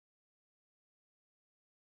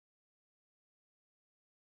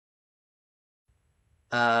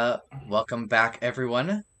Uh, Welcome back,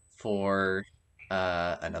 everyone, for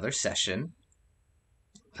another session.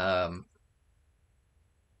 Um,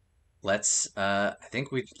 I think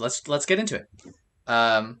let's get into it.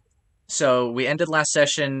 Um, so we ended last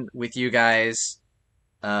session with you guys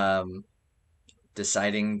um,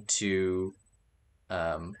 deciding to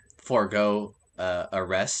forego a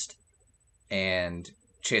rest and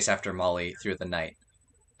chase after Molly through the night.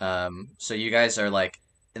 So you guys are like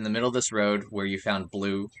in the middle of this road where you found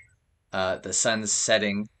Blue. The sun's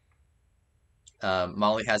setting.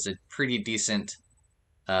 Molly has a pretty decent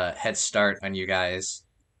head start on you guys.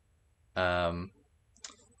 Um,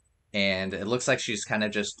 and it looks like she's kind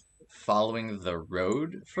of just following the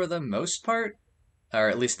road for the most part, or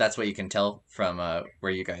at least that's what you can tell from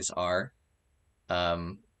where you guys are.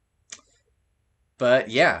 Um, but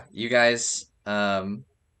yeah, you guys are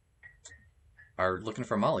looking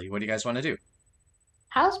for Molly. What do you guys want to do?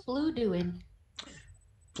 How's Blue doing?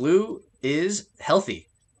 Blue is healthy.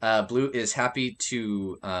 Blue is happy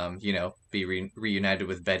to, be reunited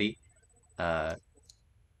with Betty. Uh,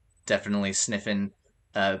 Definitely sniffing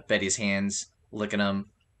Betty's hands, licking them,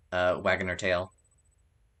 wagging her tail.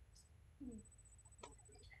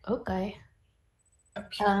 Okay. Um,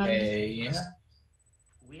 Okay.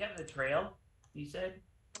 We have the trail, you said?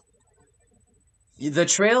 The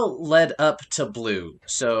trail led up to Blue,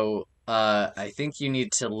 so I think you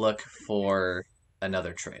need to look for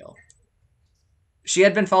another trail. She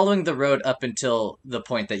had been following the road up until the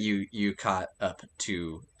point that you caught up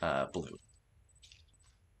to Blue.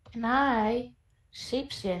 can I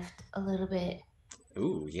shapeshift a little bit?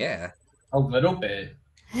 Ooh, yeah. A little bit.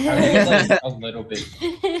 How do you get like a little bit?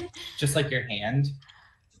 Just like your hand?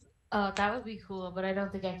 Oh, that would be cool, but I don't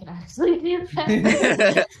think I can actually do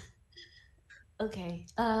that. Okay.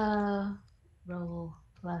 Roll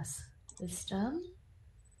plus wisdom.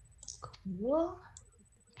 Cool.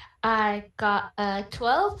 I got a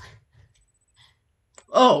 12.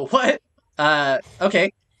 Oh, what?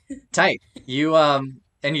 Okay, tight. You and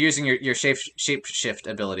you're using your shape shift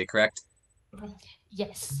ability, correct?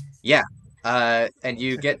 Yes. Yeah. And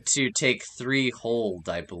you get to take 3 hold,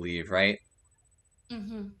 I believe, right?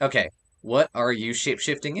 Mm-hmm. Okay. What are you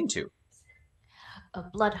shapeshifting into? A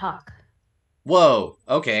blood hawk. Whoa.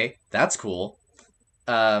 Okay, that's cool.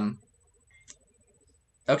 Um.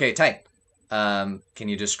 Okay, tight. Can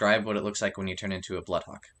you describe what it looks like when you turn into a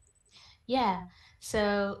bloodhawk? Yeah.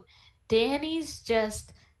 So Danny's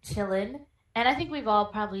just chilling. And I think we've all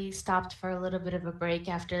probably stopped for a little bit of a break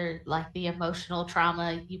after like the emotional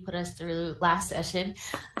trauma you put us through last session.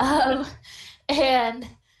 Um, and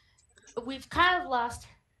we've kind of lost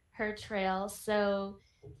her trail. So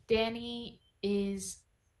Danny is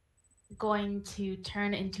going to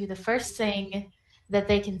turn into the first thing that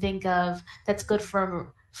they can think of that's good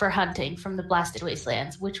for hunting from the blasted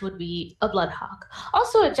wastelands, which would be a bloodhawk.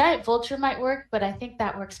 Also, a giant vulture might work, but I think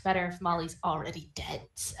that works better if Molly's already dead.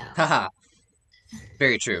 So Haha.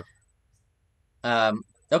 Very true. Um.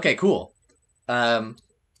 Okay. Cool. Um.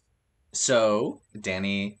 So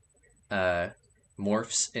Danny, uh,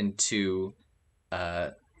 morphs into uh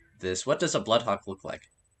this. What does a bloodhawk look like?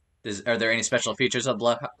 Are there any special features of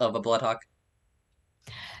a bloodhawk?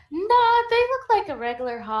 nah, they look like a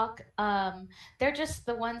regular hawk. They're just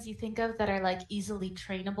the ones you think of that are like easily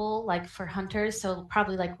trainable, like for hunters. So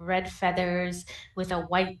probably like red feathers with a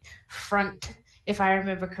white front, if I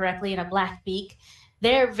remember correctly, and a black beak.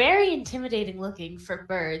 They're very intimidating looking for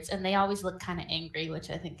birds, and they always look kind of angry, which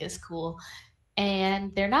I think is cool.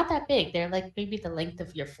 And they're not that big. They're like maybe the length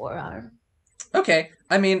of your forearm. Okay,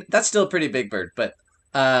 I mean that's still a pretty big bird, but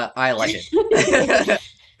I like it.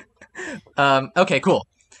 Okay, cool.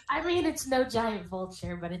 I mean, it's no giant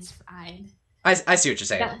vulture, but it's fine. I see what you're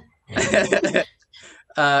saying. Yeah.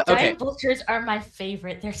 Okay. Giant vultures are my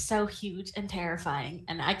favorite. They're so huge and terrifying,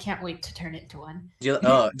 and I can't wait to turn into one. Do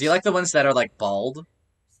you like the ones that are like bald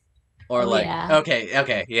or Oh like yeah. okay,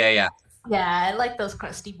 yeah, yeah, Yeah, I like those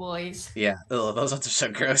crusty boys. yeah. Ugh, those ones are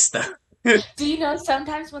so gross though. Do you know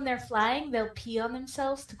sometimes when they're flying, they'll pee on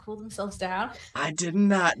themselves to cool themselves down? I did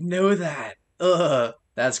not know that. Ugh,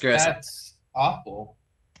 that's gross. That's awful.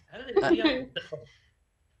 How do they pee on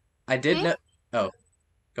I did Hmm? know. Oh,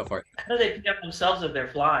 go for it. How do they pee on themselves if they're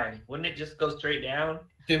flying? Wouldn't it just go straight down?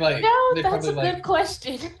 They like No, they that's probably a good like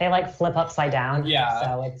question. They like flip upside down. Yeah.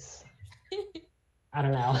 So it's, I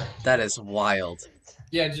don't know. That is wild.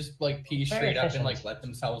 yeah, just like pee Very straight up and efficient. like let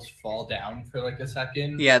themselves fall down for like a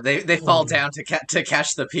second. Yeah, they fall Mm. down to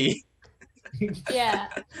catch the pee. Yeah.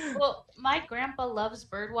 Well, my grandpa loves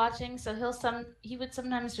bird watching, so he would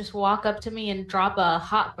sometimes just walk up to me and drop a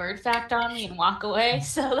hot bird fact on me and walk away.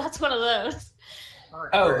 So that's one of those.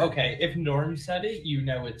 Oh, okay. If Norm said it, you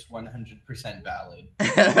know it's 100% valid.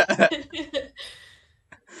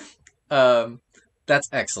 That's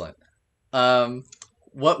excellent.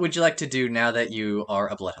 What would you like to do now that you are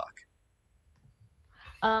a Bloodhawk?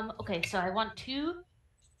 Okay, so I want to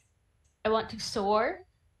soar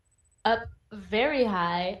up very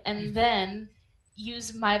high and then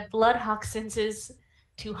use my Bloodhawk senses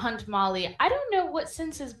to hunt Molly. I don't know what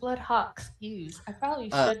senses Bloodhawks use. I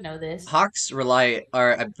probably should know this. Hawks I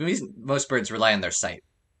believe most birds rely on their sight.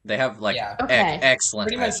 They have like Yeah. Okay. excellent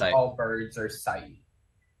Pretty much eyesight. all birds are sight.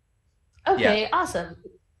 Okay, awesome.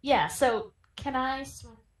 Yeah, so can I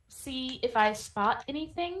see if I spot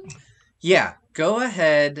anything? Yeah, go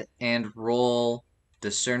ahead and roll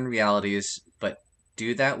discern realities, but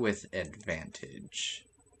do that with advantage.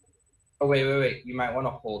 Oh, wait. You might want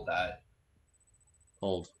to hold that.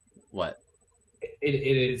 Hold what? It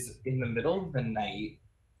is in the middle of the night,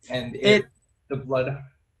 and It- if the blood...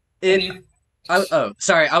 It.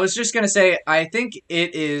 Sorry. I was just gonna say. I think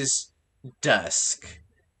it is dusk.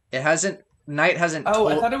 It hasn't. Night hasn't. Oh,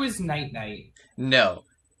 I thought it was night. No.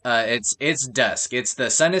 It's dusk. It's the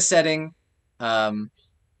sun is setting.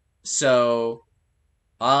 So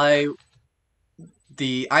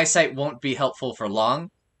the eyesight won't be helpful for long,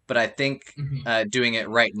 but I think doing it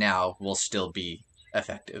right now will still be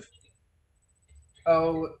effective.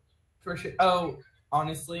 Oh, for sure. Oh,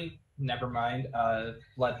 honestly, never mind.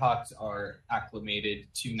 Bloodhawks are acclimated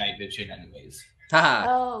to night vision anyways. Haha.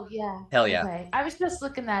 Oh, yeah. Hell yeah. Okay. I was just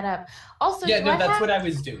looking that up. Also, Yeah, no, that's what I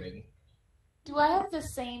was doing. Do I have the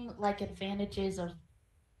same like advantages of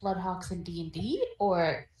Bloodhawks in D&D,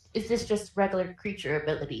 or is this just regular creature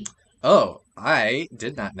ability? Oh, I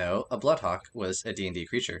did not know a Bloodhawk was a D&D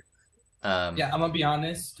creature. Yeah, I'm gonna be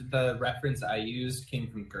honest. The reference I used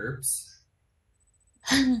came from GURPS.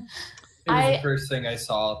 It was the first thing I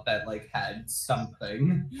saw that like had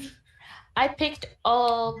something. I picked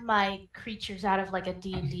all my creatures out of like a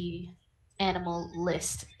D&D animal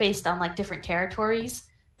list based on like different territories.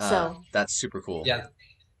 So that's super cool. Yeah.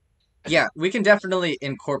 Yeah, we can definitely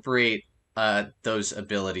incorporate those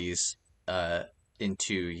abilities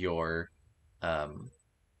into your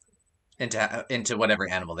into whatever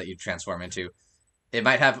animal that you transform into. It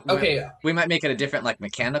might have we might make it a different like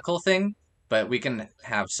mechanical thing, but we can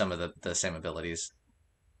have some of the same abilities.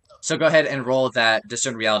 So go ahead and roll that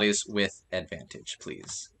discern realities with advantage,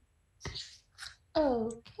 please.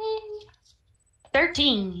 Okay.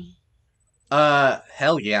 13.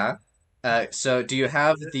 Hell yeah. So do you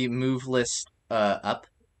have the move list up?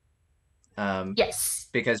 Yes.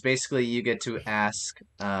 Because basically you get to ask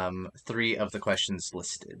 3 of the questions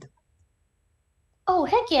listed. Oh,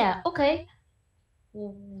 heck yeah. Okay.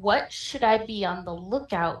 What should I be on the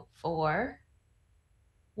lookout for?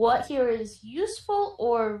 What here is useful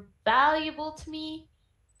or valuable to me?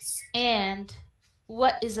 And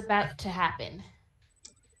what is about to happen?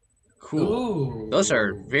 Cool. Ooh. Those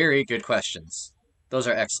are very good questions. Those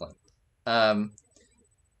are excellent.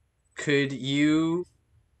 Could you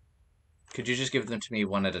just give them to me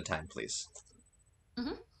one at a time, please?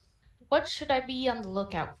 Mm-hmm. What should I be on the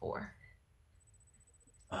lookout for?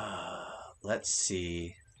 Let's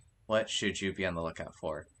see. What should you be on the lookout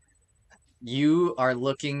for? You are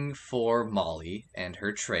looking for Molly and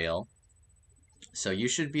her trail. So you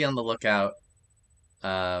should be on the lookout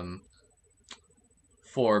for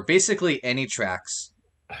basically any tracks.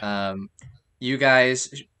 You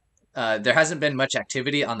guys, there hasn't been much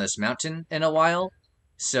activity on this mountain in a while.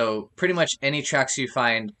 So pretty much any tracks you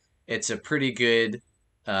find, it's a pretty good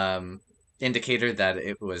indicator that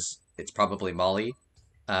it's probably Molly.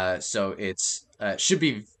 So it's should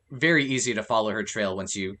be very easy to follow her trail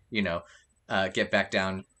once you get back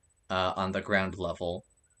down on the ground level.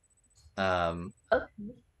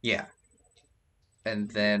 Yeah. And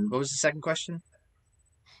then what was the second question?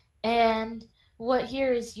 And what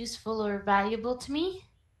here is useful or valuable to me?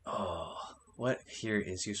 Oh, what here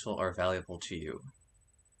is useful or valuable to you?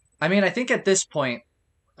 I mean, I think at this point,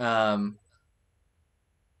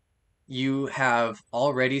 you have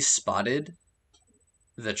already spotted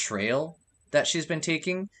the trail that she's been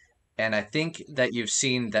taking, and I think that you've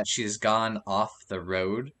seen that she's gone off the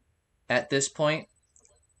road at this point,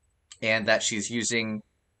 and that she's using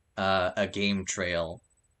a game trail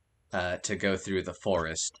to go through the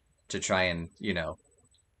forest to try and,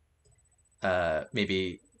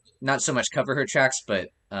 maybe not so much cover her tracks, but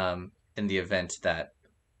in the event that,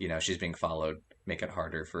 she's being followed, make it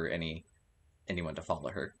harder for anyone to follow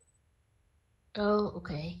her. Oh,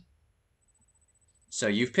 okay. So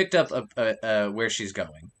you've picked up where she's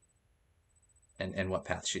going and what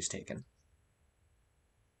path she's taken.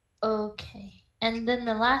 Okay. And then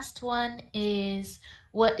the last one is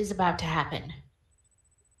what is about to happen.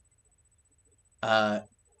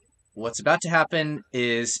 What's about to happen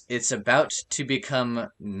is it's about to become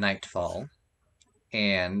nightfall,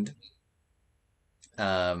 and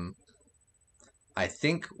I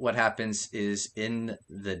think what happens is in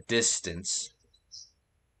the distance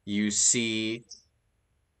you see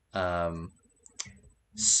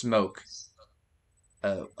smoke,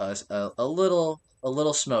 a little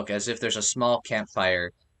smoke, as if there's a small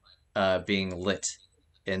campfire being lit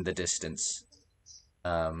in the distance.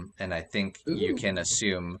 And I think you can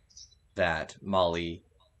assume that Molly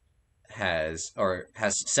has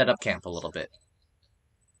set up camp a little bit.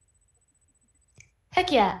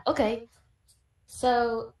 Heck yeah, okay.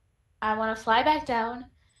 So I want to fly back down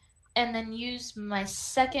and then use my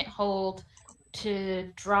second hold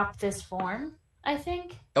to drop this form, I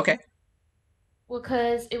think. Okay.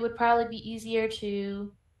 Because it would probably be easier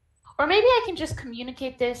to... Or maybe I can just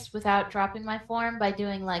communicate this without dropping my form by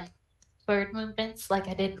doing, like, bird movements like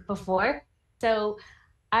I did before. So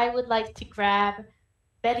I would like to grab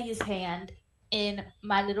Betty's hand in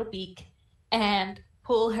my little beak and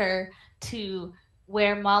pull her to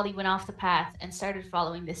where Molly went off the path and started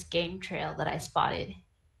following this game trail that I spotted.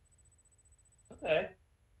 Okay.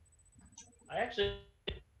 I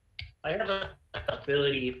have an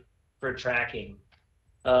ability for tracking.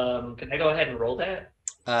 Can I go ahead and roll that?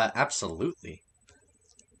 Absolutely.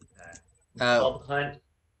 I'll hunt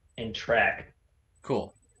and track.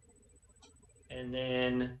 Cool. And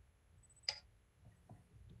then,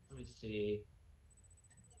 let me see.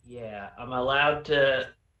 Yeah, I'm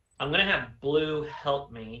going to have Bleu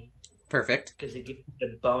help me. Perfect. Because it gives me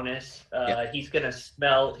the bonus. Yep.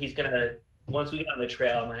 Once we get on the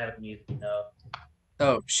trail, I'm going to have him use the nose.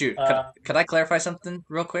 Oh, shoot. Could I clarify something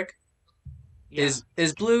real quick? Yeah.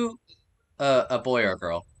 Is Bleu a boy or a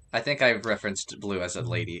girl? I think I referenced Bleu as a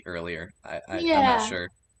lady earlier. I'm not sure.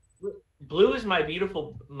 Bleu is my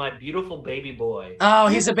beautiful baby boy. Oh,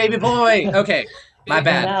 he's a baby boy. Okay, my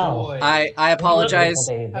bad. No. I apologize.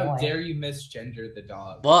 How dare you misgender the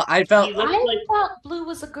dog? Well, I felt. I thought Bleu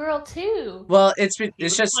was a girl too. Well, it's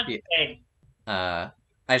just. I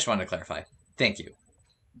just wanted to clarify. Thank you.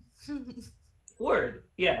 Word.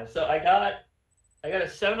 Yeah. So I got a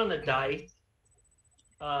 7 on the dice.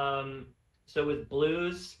 So with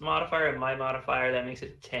Blue's modifier and my modifier, that makes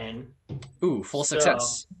it 10. Ooh, full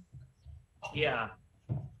success. Yeah.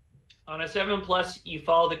 On a 7+, you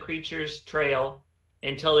follow the creature's trail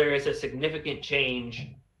until there is a significant change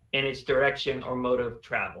in its direction or mode of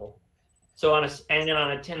travel. So and then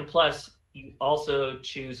on a 10+, you also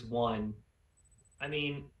choose one. I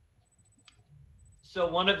mean, so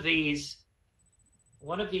one of these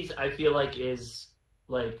I feel like is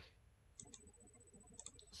like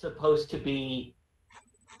supposed to be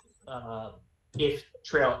if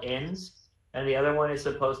trail ends, and the other one is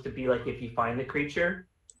supposed to be like if you find the creature.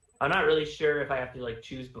 I'm not really sure if I have to like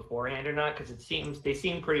choose beforehand or not, because they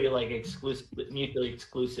seem pretty like mutually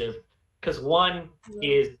exclusive. Because one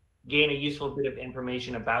is gain a useful bit of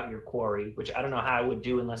information about your quarry, which I don't know how I would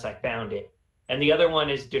do unless I found it, and the other one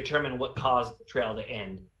is determine what caused the trail to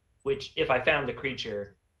end. Which, if I found the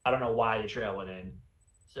creature, I don't know why the trail would end.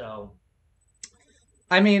 So,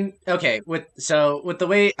 I mean, okay, with the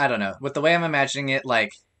way I'm imagining it,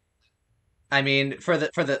 like, I mean, for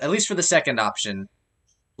the at least for the second option,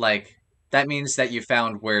 like, that means that you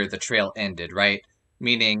found where the trail ended, right?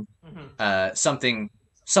 Meaning, something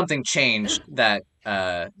changed that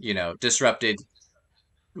disrupted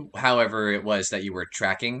however it was that you were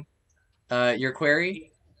tracking your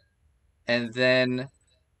query. And then,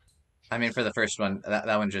 I mean, for the first one,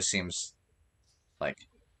 that one just seems like,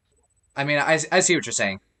 I mean, I see what you're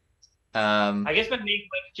saying. I guess my main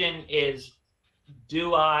question is,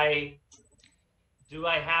 do I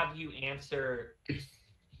have you answer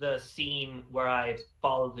the scene where I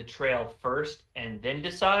follow the trail first and then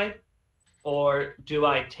decide, or do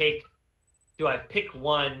I pick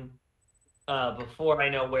one before I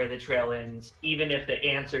know where the trail ends, even if the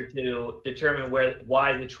answer to determine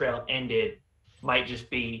why the trail ended might just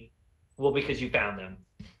be, well, because you found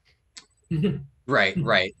them. Right.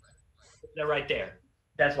 They're right there.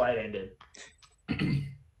 That's why it ended.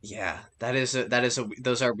 Yeah,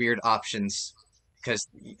 those are weird options, because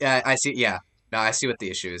I see. Yeah, no, I see what the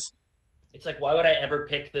issue is. It's like, why would I ever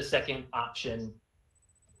pick the second option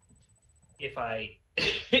if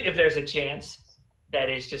there's a chance that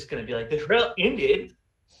it's just going to be like the trail ended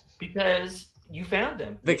because you found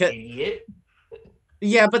them, because idiot.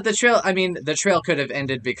 Yeah, but the trail could have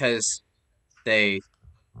ended because they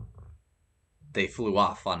flew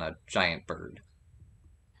off on a giant bird.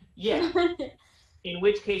 Yeah. in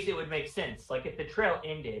which case it would make sense. Like if the trail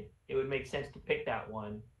ended, it would make sense to pick that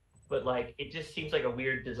one. But like it just seems like a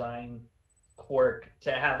weird design quirk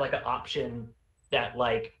to have like an option that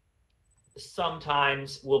like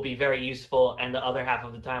sometimes will be very useful and the other half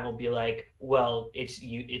of the time will be like, well, it's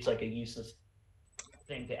like a useless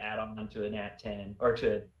thing to add on to a nat 10 or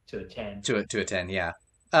to a 10. To a 10, yeah.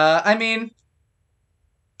 I mean,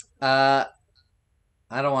 I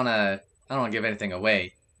don't want to give anything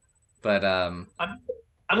away, but I'm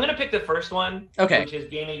gonna pick the first one, okay. which is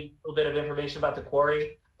gaining a little bit of information about the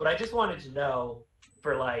quarry. But I just wanted to know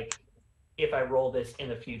for like if I roll this in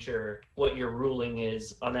the future, what your ruling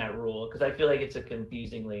is on that rule, because I feel like it's a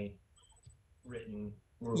confusingly written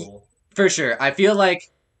rule. For sure. I feel like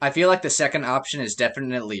the second option is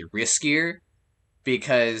definitely riskier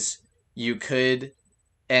because you could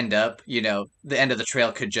end up, the end of the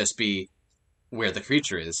trail could just be where the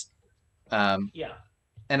creature is. Yeah.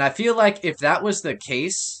 And I feel like if that was the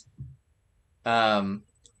case, I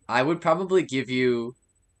would probably give you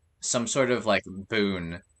some sort of like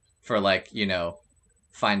boon for like,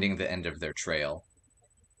 finding the end of their trail.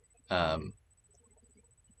 But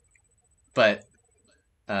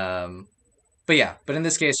um but yeah, but in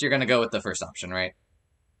this case you're going to go with the first option, right?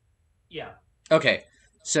 Yeah. Okay.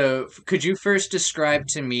 So could you first describe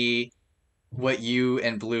to me what you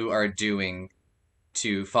and Blue are doing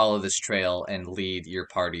to follow this trail and lead your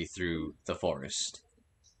party through the forest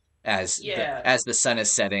as the sun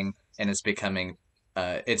is setting and it's becoming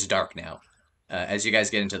it's dark now. As you guys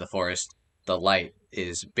get into the forest, the light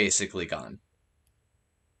is basically gone.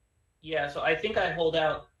 Yeah, so I think I hold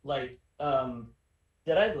out like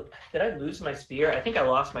did I lose my spear? I think I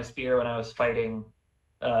lost my spear when I was fighting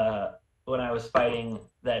that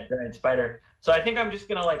giant spider. So I think I'm just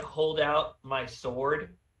gonna like hold out my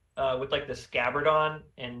sword with like the scabbard on,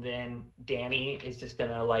 and then Danni is just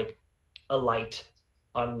gonna like alight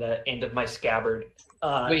on the end of my scabbard.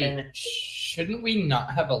 Wait, and shouldn't we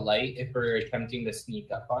not have a light if we're attempting to sneak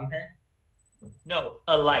up on her? No,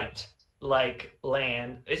 alight, like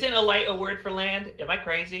land. Isn't alight a word for land? Am I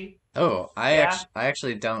crazy? Oh, I Yeah.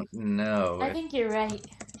 actually don't know. I think you're right.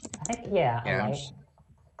 I think, yeah, Yeah. a light.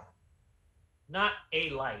 Not a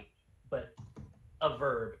light, but a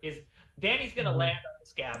verb. Is Danny's gonna land on the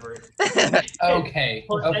scabbard. Okay.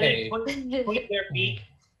 Okay. And then point their beak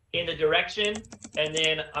in the direction, and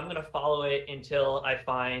then I'm gonna follow it until I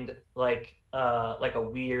find like a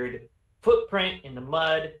weird footprint in the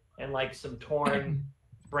mud and like some torn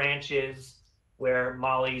branches where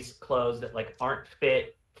Molly's clothes that like aren't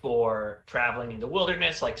fit for traveling in the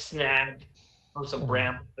wilderness, like snagged on some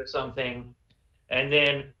brambles or something. And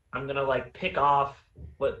then I'm gonna like pick off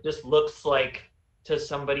what just looks like to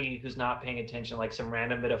somebody who's not paying attention, like some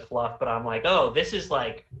random bit of fluff, but I'm like, oh, this is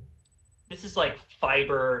like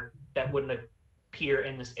fiber that wouldn't appear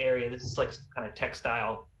in this area. This is like some kind of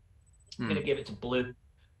textile. I'm gonna give it to Bleu.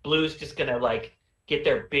 Blue's just gonna like get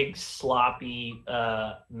their big sloppy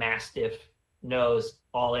mastiff nose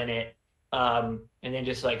all in it, and then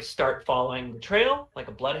just like start following the trail like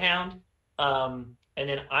a bloodhound. And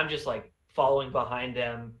then I'm just like following behind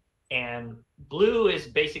them, and Bleu is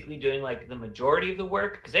basically doing like the majority of the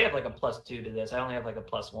work because they have like a +2 to this. I only have like a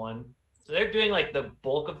 +1, so they're doing like the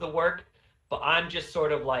bulk of the work, but I'm just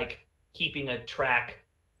sort of like keeping a track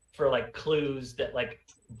for like clues that like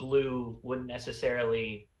Bleu wouldn't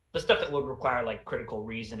necessarily, the stuff that would require like critical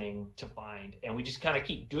reasoning to find, and we just kind of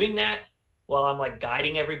keep doing that while I'm like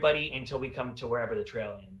guiding everybody until we come to wherever the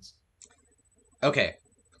trail ends. Okay.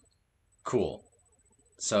 Cool.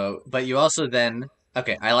 So, but you also then,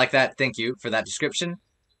 okay, I like that. Thank you for that description.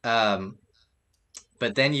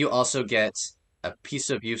 But then you also get a piece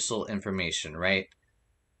of useful information, right?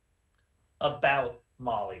 About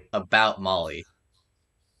Molly. About Molly.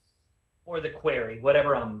 Or the query,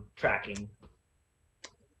 whatever I'm tracking.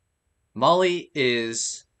 Molly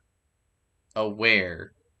is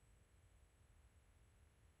aware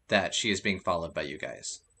that she is being followed by you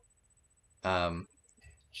guys.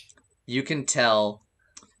 You can tell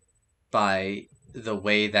by the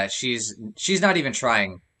way that she's not even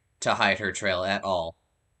trying to hide her trail at all,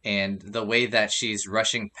 and the way that she's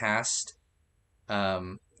rushing past,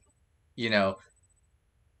 you know,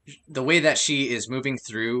 the way that she is moving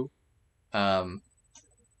through,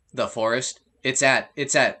 the forest. It's at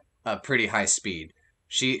a pretty high speed.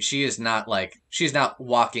 She is not like, she's not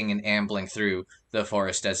walking and ambling through the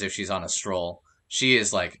forest as if she's on a stroll. She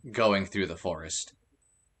is like going through the forest.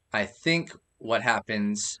 I think what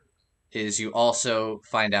happens is you also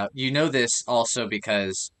find out, you know this also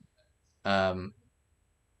because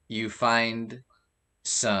you find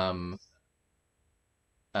some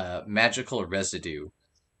magical residue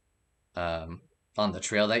on the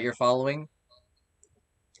trail that you're following.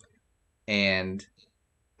 And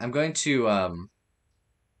I'm going to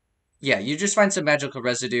yeah, you just find some magical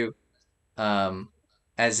residue,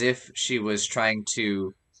 as if she was trying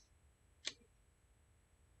to,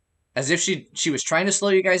 as if she was trying to slow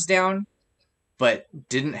you guys down, but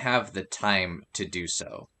didn't have the time to do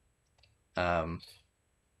so.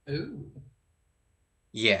 Ooh.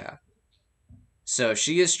 Yeah. So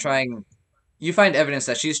she is trying. You find evidence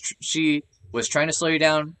that she was trying to slow you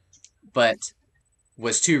down, but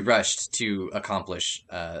was too rushed to accomplish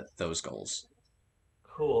those goals.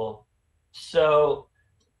 Cool. So,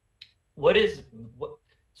 what is what?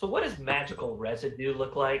 So, what does magical residue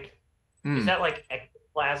look like? Is that like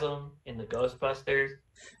ectoplasm in the Ghostbusters?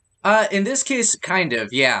 In this case, kind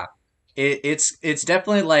of, yeah. It's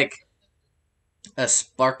definitely like a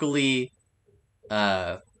sparkly,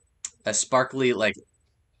 uh, like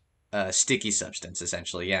sticky substance,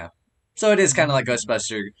 essentially. Yeah. So it is kind of like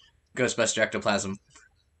Ghostbuster ectoplasm.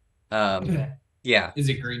 Okay. Yeah. Is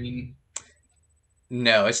it green?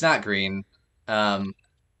 No, it's not green.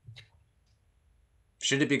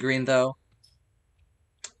 Should it be green though?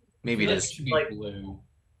 Maybe it It is. should be Like- blue.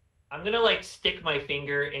 I'm gonna like stick my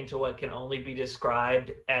finger into what can only be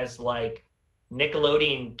described as like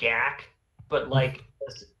Nickelodeon gack, but like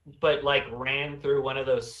ran through one of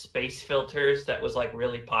those space filters that was like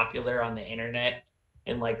really popular on the internet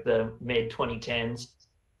in like the mid 2010s.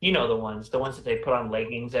 You know the ones that they put on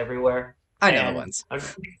leggings everywhere. I know the And ones.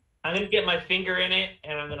 I'm gonna get my finger in it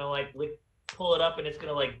and I'm gonna like pull it up and it's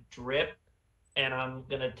gonna like drip and I'm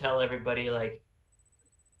gonna tell everybody like,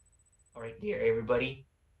 all right, dear everybody,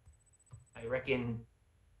 I reckon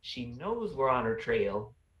she knows we're on her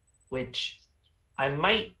trail, which I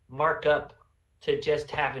might mark up to just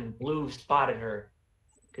having Bleu spotted her.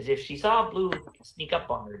 Because if she saw Bleu sneak up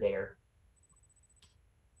on her there,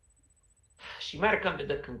 she might have come to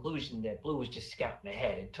the conclusion that Bleu was just scouting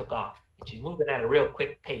ahead and took off. And she's moving at a real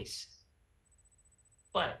quick pace.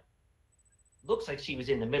 But looks like she was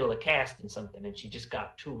in the middle of casting something and she just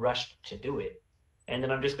got too rushed to do it. And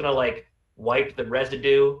then I'm just gonna like wipe the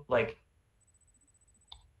residue like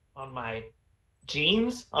on my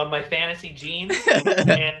jeans, on my fantasy jeans, and I'm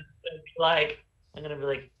gonna be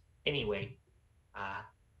like, anyway, I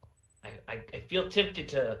feel tempted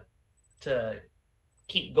to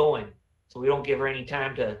keep going, so we don't give her any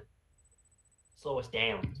time to slow us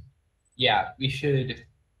down. Yeah, we should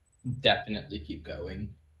definitely keep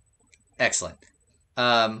going. Excellent.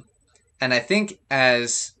 And I think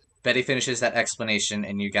as Betty finishes that explanation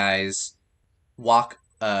and you guys walk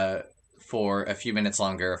for a few moments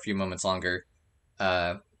longer,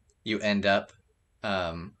 you end up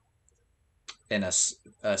in a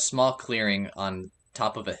small clearing on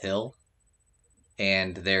top of a hill,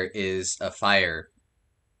 and there is a fire,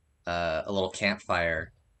 a little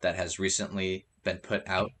campfire that has recently been put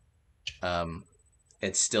out.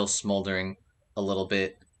 It's still smoldering a little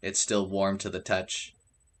bit. It's still warm to the touch.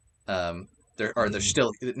 There's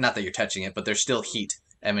still, not that you're touching it, but there's still heat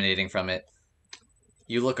emanating from it.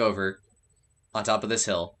 You look over on top of this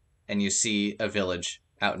hill, and you see a village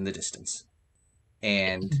out in the distance.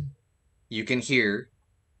 And you can hear,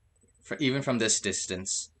 even from this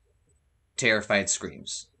distance, terrified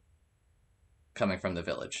screams coming from the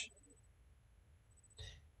village.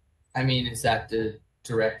 I mean, is that the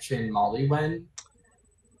direction Molly went?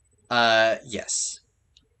 Yes.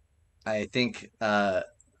 I think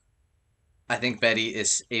Betty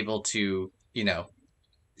is able to,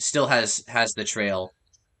 still has the trail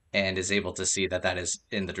and is able to see that is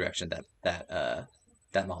in the direction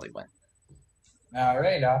that Molly went. All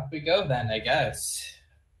right, off we go then, I guess.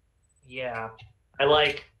 Yeah, I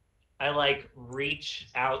like reach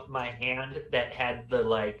out my hand that had the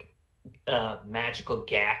like magical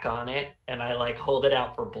gack on it, and I like hold it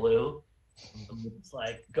out for Bleu. It's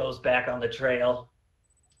like goes back on the trail.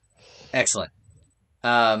 Excellent.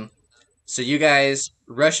 So you guys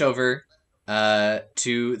rush over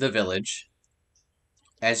to the village.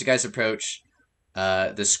 As you guys approach,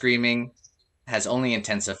 the screaming has only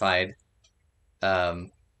intensified.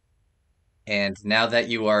 And now that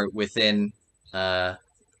you are within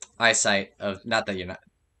eyesight of, not that you're not,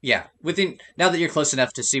 yeah, now that you're close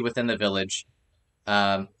enough to see within the village,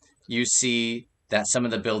 you see that some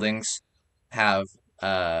of the buildings have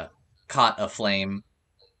caught aflame,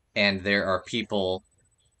 and there are people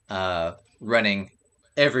running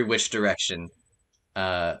every which direction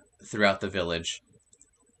throughout the village.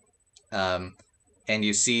 And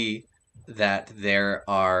you see that there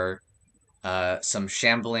are some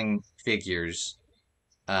shambling figures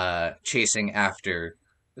chasing after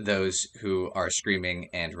those who are screaming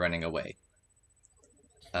and running away.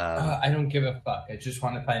 I don't give a fuck. I just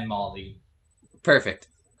want to find Molly. Perfect.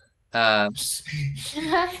 Can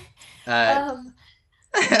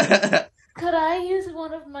I, could I use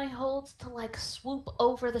one of my holds to like swoop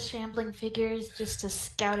over the shambling figures just to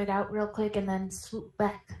scout it out real quick and then swoop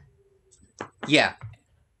back? Yeah.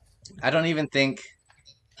 I don't even think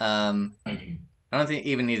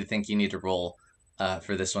even need to think you need to roll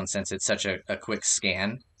for this one since it's such a quick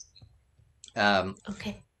scan.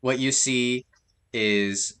 Okay. What you see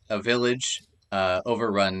is a village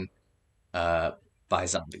overrun by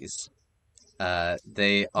zombies.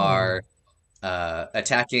 They are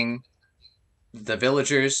attacking the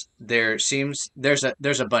villagers. There's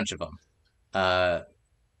a bunch of them,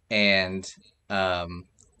 and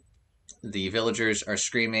the villagers are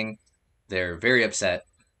screaming. They're very upset.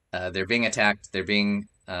 They're being attacked. They're being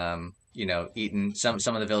eaten. Some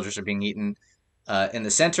of the villagers are being eaten. In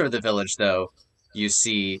the center of the village, though, you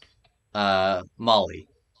see Molly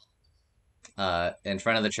in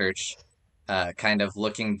front of the church, kind of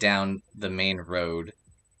looking down the main road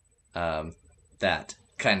that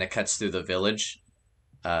kind of cuts through the village.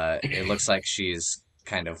 It looks like she's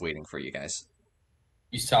kind of waiting for you guys.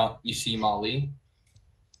 You see Molly?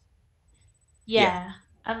 Yeah.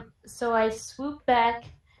 So I swoop back,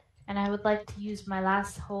 and I would like to use my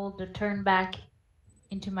last hold to turn back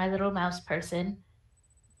into my little mouse person.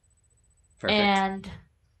 Perfect. And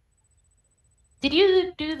did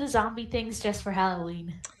you do the zombie things just for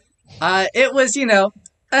Halloween? It was,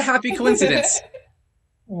 a happy coincidence.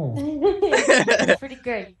 That's pretty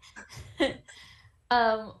great.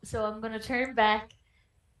 So I'm gonna turn back,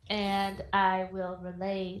 and I will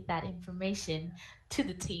relay that information to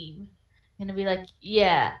the team. I'm gonna be like,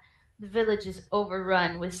 yeah, the village is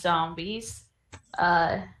overrun with zombies.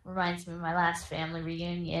 Reminds me of my last family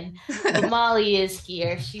reunion. But Molly is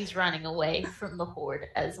here. She's running away from the horde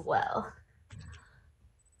as well.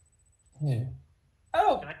 Yeah.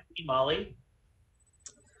 Oh, Can I see Molly?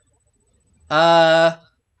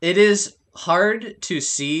 It is hard to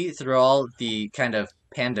see through all the kind of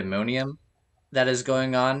pandemonium that is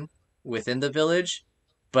going on within the village,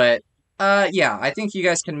 but yeah, I think you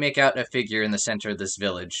guys can make out a figure in the center of this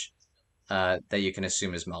village that you can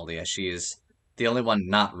assume is Molly, as she is the only one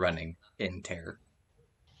not running in terror.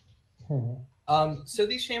 So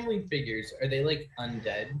these shambling figures, are they like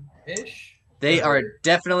undead-ish? They are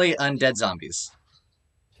definitely undead zombies.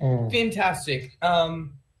 Fantastic.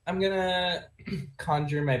 I'm gonna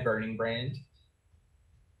conjure my burning brand.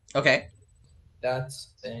 Okay. That's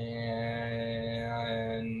a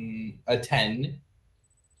 10.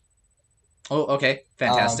 Oh, okay.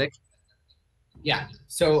 Fantastic. Yeah.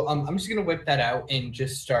 So I'm just gonna whip that out and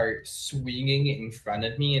just start swinging it in front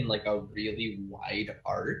of me in like a really wide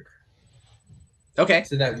arc. Okay.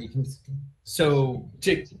 So that we can,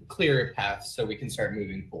 to clear a path, so we can start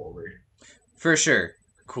moving forward. For sure.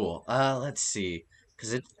 Cool. Let's see.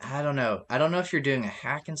 Because I don't know. I don't know if you're doing a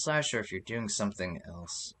hack and slash or if you're doing something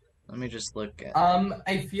else. Let me just look at.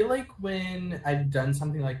 I feel like when I've done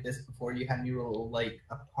something like this before, you had me roll like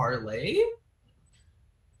a parlay.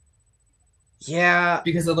 Yeah.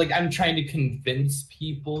 Because I'm trying to convince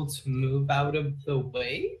people to move out of the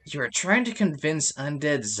way. You're trying to convince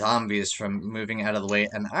undead zombies from moving out of the way,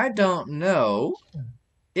 and I don't know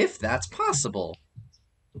if that's possible.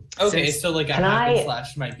 Okay, so a hack and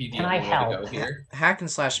slash might be the only way to go here. Hack and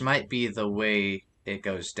slash might be the way it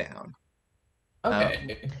goes down.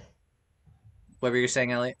 Okay. What were you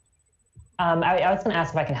saying, Eliot? I was going to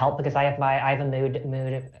ask if I can help because I have a move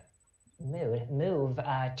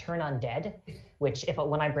turn undead, which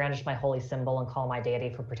when I brandish my holy symbol and call my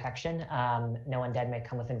deity for protection, no undead may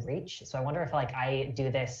come within reach. So I wonder if I do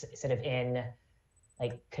this sort of in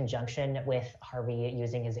conjunction with Harvey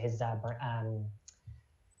using his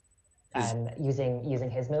using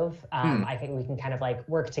his move. I think we can kind of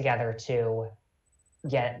work together to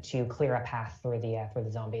clear a path through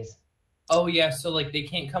the zombies. Oh yeah, so they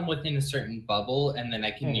can't come within a certain bubble, and then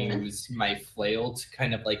I can use my flail to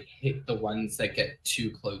kind of hit the ones that get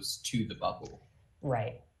too close to the bubble.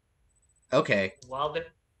 Right. Okay. While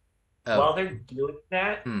they're doing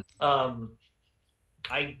that,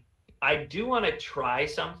 I do want to try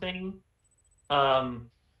something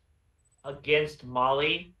against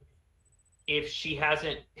Molly. If she has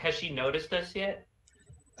she noticed us yet?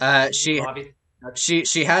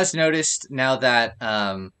 She has noticed now that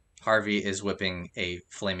Harvey is whipping a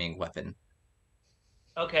flaming weapon.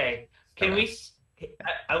 Okay. Can we...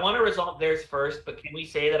 I want to resolve theirs first, but can we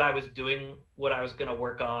say that I was doing what I was going to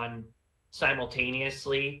work on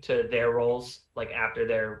simultaneously to their roles, after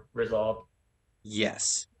they're resolved?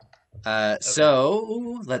 Yes. Okay.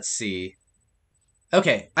 So, let's see.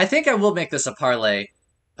 Okay, I think I will make this a parlay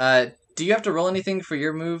Do you have to roll anything for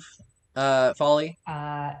your move, Folly?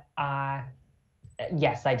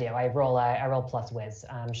 Yes, I do. I roll plus whiz.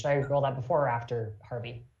 Should I roll that before or after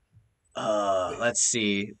Harvey? Let's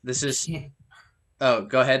see. This is. Can't- Oh,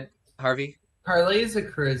 go ahead, Harvey. Parlay is a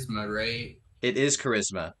charisma, right? It is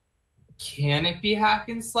charisma. Can it be hack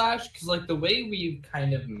and slash? Because like the way we've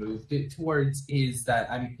kind of moved it towards is that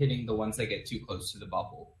I'm hitting the ones that get too close to the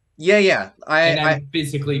bubble. Yeah. I'm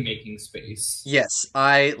physically making space. Yes,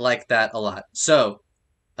 I like that a lot. So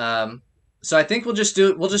I think we'll just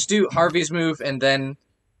do Harvey's move and then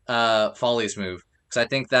Folly's move, because I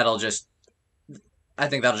think that'll just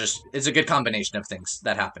it's a good combination of things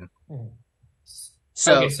that happen.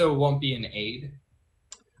 So okay, so it won't be an aid.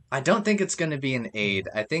 I don't think it's going to be an aid.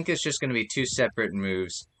 I think it's just going to be two separate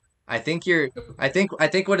moves. I think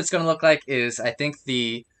what it's going to look like is I think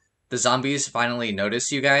the zombies finally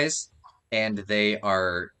notice you guys and they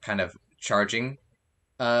are kind of charging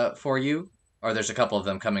for you, or there's a couple of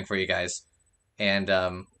them coming for you guys. And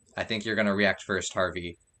I think you're going to react first,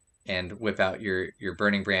 Harvey, and whip out your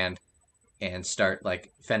burning brand and start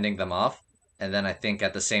like fending them off. And then I think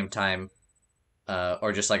at the same time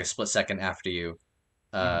or just like a split second after you,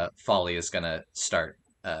 Folly is gonna start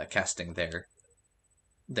casting their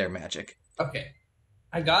magic. Okay.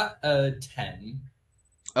 I got a 10.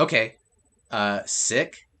 Okay.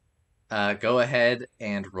 Sick. Go ahead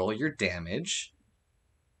and roll your damage.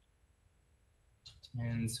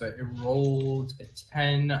 And so I rolled a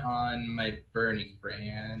 10 on my burning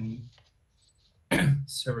brand.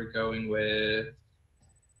 So we're going with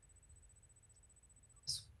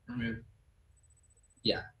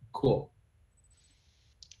yeah, cool.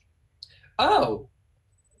 Oh,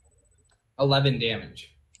 11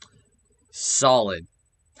 damage. Solid.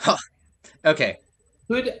 Huh. Okay.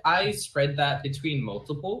 Could I spread that between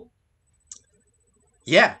multiple?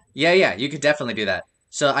 Yeah. You could definitely do that.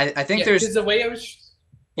 So I think there's because the way I was.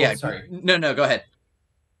 Yeah. Sorry. No. Go ahead.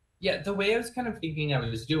 Yeah, the way I was kind of thinking I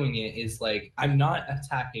was doing it is like I'm not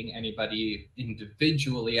attacking anybody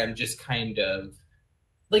individually. I'm just kind of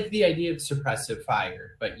like the idea of suppressive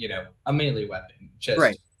fire, but a melee weapon. Just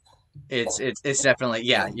right. It's definitely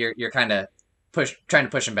You're kind of trying to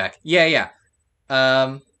push him back. Yeah.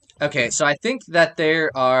 Okay, so I think that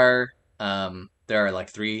there are like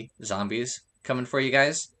 3 zombies coming for you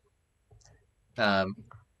guys.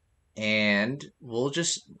 And we'll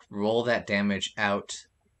just roll that damage out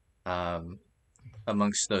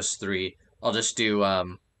amongst those 3. I'll just do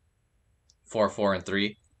 4, 4, and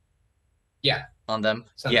 3. Yeah. On them.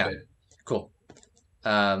 Sounds good. Cool.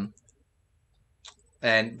 And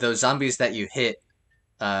those zombies that you hit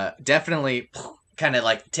definitely kind of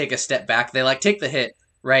like take a step back. They like take the hit,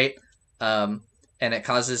 right? And it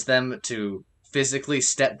causes them to physically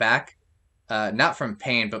step back, not from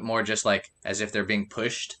pain, but more just like as if they're being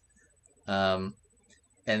pushed. And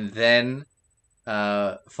then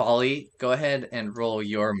Folly, go ahead and roll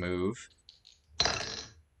your move.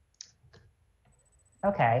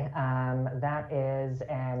 Okay, that is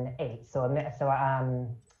an 8. So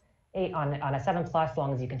 8 on a 7+. As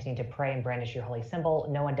long as you continue to pray and brandish your holy symbol,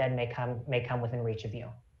 no undead may come within reach of you.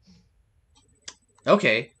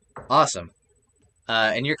 Okay, awesome.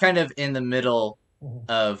 And you're kind of in the middle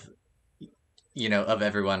of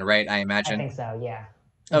everyone, right? I imagine. I think so. Yeah.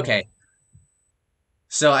 Okay.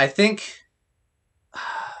 So I think.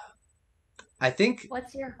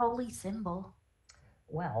 What's your holy symbol?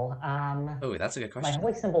 Well, oh, that's a good question. My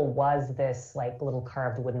holy symbol was this like little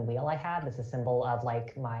carved wooden wheel I had. This is a symbol of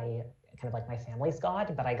like my family's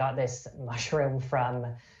god, but I got this mushroom from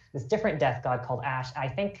this different death god called Ash. I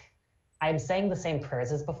think I'm saying the same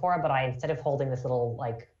prayers as before, but instead of holding this little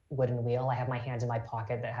like wooden wheel, I have my hand in my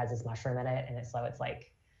pocket that has this mushroom in it, and it's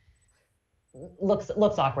like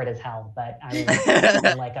looks awkward as hell. But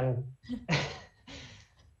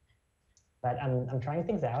I'm trying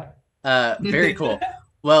things out. Very cool.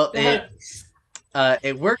 Well,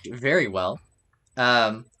 it worked very well.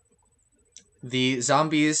 The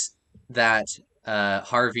zombies that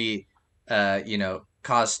Harvey,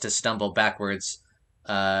 caused to stumble backwards,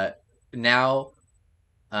 now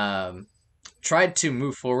tried to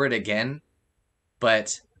move forward again,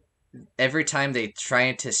 but every time they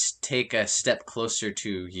try to take a step closer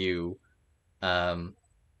to you,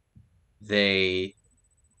 they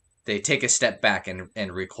take a step back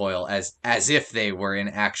and recoil as if they were in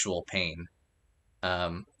actual pain.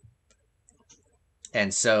 And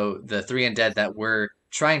so the 3 undead that were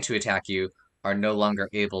trying to attack you are no longer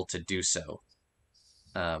able to do so.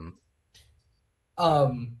 I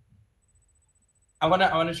want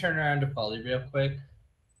to turn around to Folly real quick.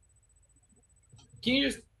 Can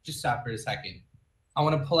you just stop for a second? I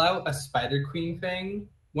want to pull out a Spider Queen thing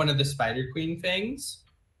one of the Spider Queen things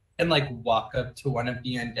and like walk up to one of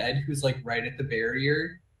the undead who's like right at the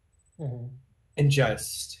barrier and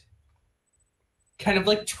just kind of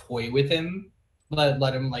like toy with him,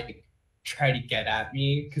 let him like try to get at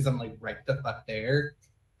me because I'm like right the fuck there.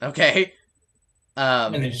 Okay.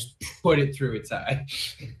 And then just put it through its eye.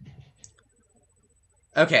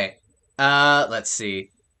 Okay. Let's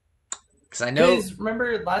see. Because I know. Because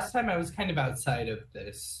remember last time I was kind of outside of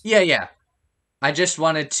this. Yeah. I just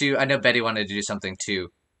wanted to. I know Betty wanted to do something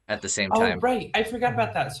too at the same time. Oh, right. I forgot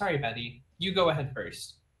about that. Sorry, Betty. You go ahead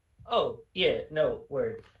first. Oh, yeah. No,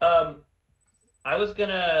 word. I was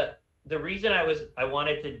gonna. The reason I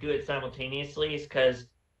wanted to do it simultaneously is because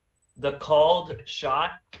the called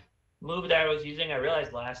shot move that I was using, I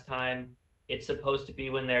realized last time it's supposed to be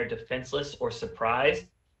when they're defenseless or surprised.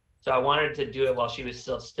 So I wanted to do it while she was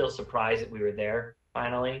still surprised that we were there,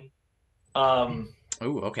 finally.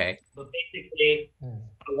 Ooh, okay. But basically,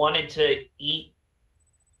 I wanted to eat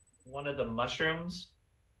one of the mushrooms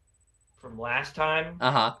from last time.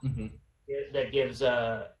 Uh-huh. That gives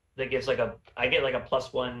like I get like a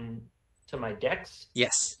 +1 to my dex.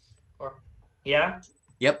 Yes. Yeah?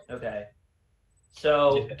 Yep. Okay.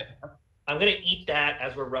 So I'm gonna eat that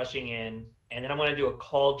as we're rushing in, and then I'm gonna do a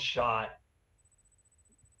called shot.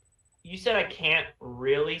 You said I can't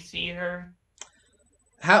really see her.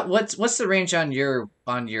 What's the range on your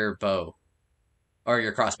bow or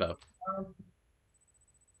your crossbow?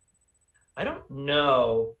 I don't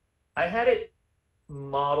know. I had it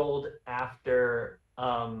modeled after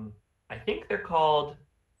I think they're called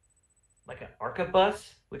like an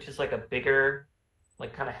arquebus, which is like a bigger,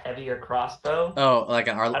 like kind of heavier crossbow. Oh, like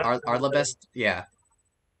an arquebus? Yeah.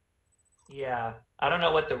 Yeah. I don't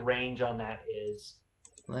know what the range on that is.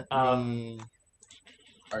 Let me...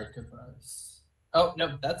 Arquebus. Oh,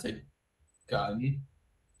 no, that's a gun.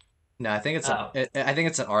 No, I think it's I think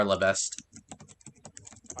it's an arquebus.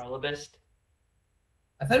 Arquebus?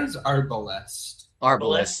 I thought it was arbalest.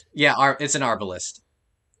 Arbalest. Yeah, it's an arbalest.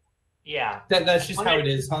 Yeah. That's just how it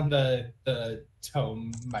is on the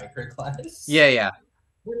tome microclass. Yeah.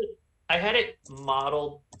 I had it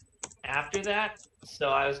modeled after that, so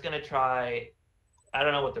I was gonna try. I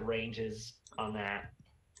don't know what the range is on that.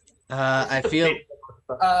 I feel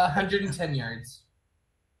 110 yards.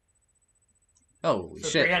 Oh so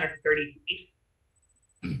shit! 330 feet.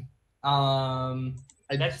 I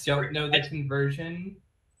don't know the conversion.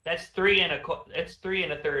 That's 3 3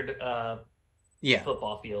 1/3 Yeah.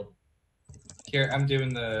 football field. Here, I'm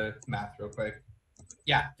doing the math real quick.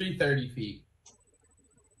 Yeah, 330 feet.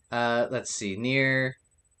 Let's see. Near.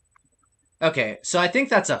 Okay, so I think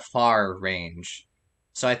that's a far range.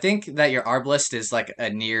 So I think that your arbalest is like a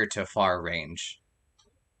near to far range.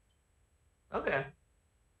 Okay.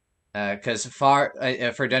 Because far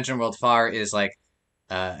for Dungeon World, far is like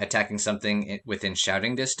attacking something within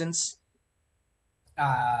shouting distance.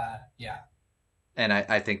 Yeah. And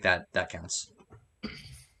I think that counts.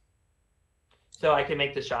 So I can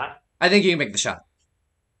make the shot. I think you can make the shot.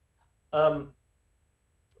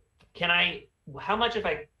 Can I? How much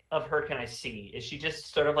of her can I see? Is she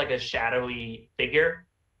just sort of like a shadowy figure?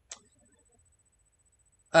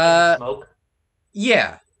 Smoke.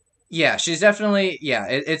 Yeah. She's definitely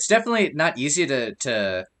It's definitely not easy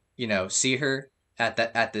to see her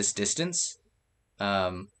at this distance.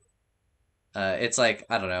 It's like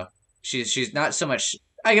I don't know. She's not so much.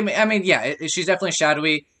 I mean, yeah. She's definitely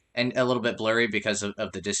shadowy and a little bit blurry because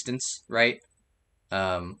of the distance, right?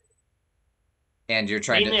 And you're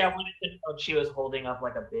trying Mainly, I wanted to know if she was holding up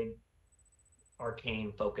like a big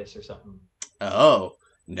arcane focus or something. Oh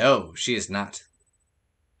no, she is not.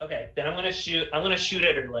 Okay, then I'm gonna shoot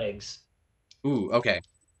at her legs. Ooh, okay.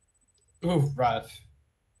 Ooh, rough.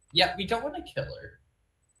 Yeah, we don't want to kill her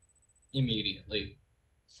immediately.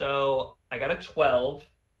 So I got a 12.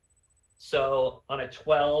 So on a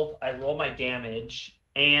 12, I roll my damage,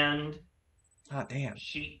 and oh damn,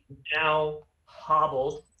 she now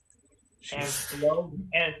hobbled and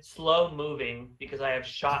slow moving because I have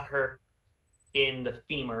shot her in the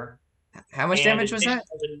femur. How much damage was that?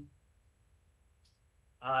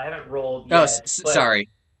 I haven't rolled yet. Oh, sorry.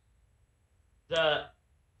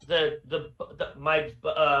 My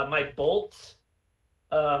bolts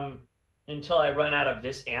until I run out of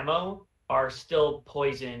this ammo are still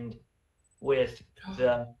poisoned with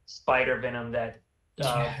the spider venom that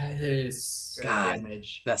yes. God,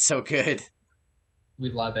 damage. That's so good.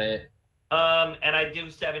 We love it. And I do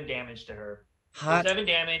 7 damage to her. Hot. So 7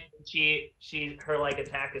 damage. Her like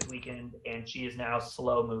attack is weakened, and she is now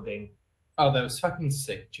slow moving. Oh, that was fucking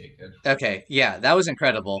sick, Jacob. Okay, yeah, that was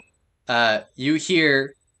incredible. You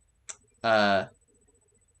hear a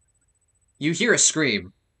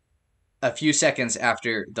scream a few seconds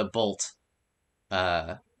after the bolt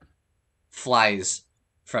flies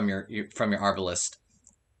from your arbalist,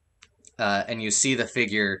 and you see the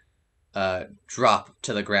figure drop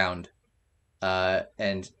to the ground,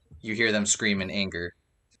 and you hear them scream in anger.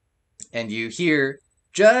 And you hear,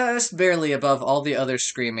 just barely above all the other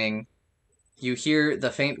screaming, you hear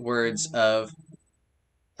the faint words of,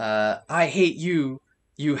 I hate you,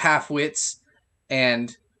 you half-wits,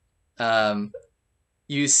 and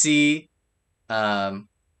you see,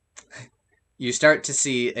 you start to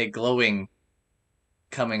see a glowing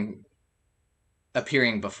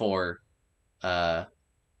appearing before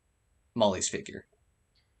Molly's figure.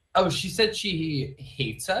 Oh, she said she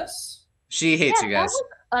hates us? She hates you guys. That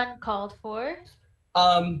was uncalled for.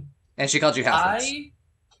 And she called you half-wits.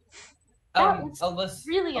 That was Alyssa,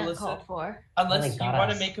 really uncalled for. Unless you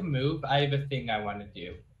want to make a move, I have a thing I want to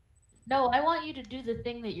do. No, I want you to do the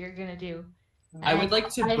thing that you're gonna do. I would like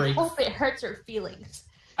to break. I hope it hurts her feelings.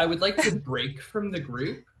 I would like to break from the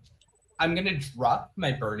group. I'm gonna drop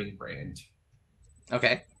my burning brand.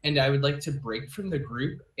 Okay. And I would like to break from the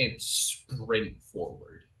group and sprint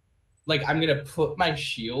forward. Like, I'm gonna put my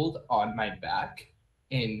shield on my back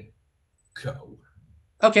and go.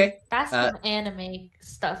 Okay. That's some anime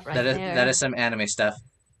stuff right there. That is some anime stuff.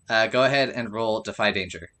 Go ahead and roll Defy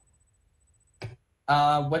Danger.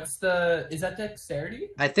 Is that dexterity?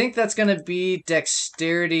 I think that's going to be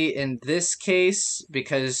dexterity in this case,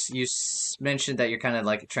 because you mentioned that you're kind of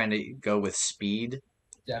like trying to go with speed.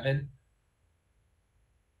 Devon.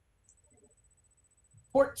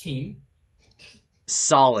 14.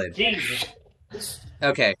 Solid. Jesus.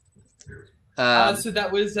 Okay. So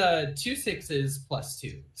that was 2 6s plus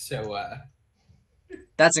 2. So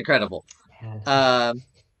that's incredible.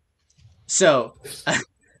 So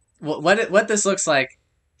what this looks like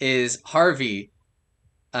is Harvey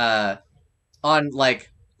on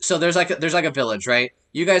like, so there's like a village, right?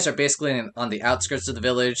 You guys are basically on the outskirts of the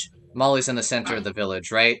village. Molly's in the center of the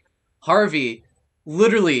village, right? Harvey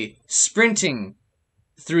literally sprinting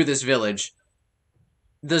through this village.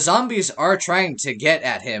 The zombies are trying to get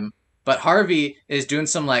at him, but Harvey is doing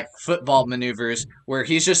some like football maneuvers where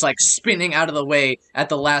he's just like spinning out of the way at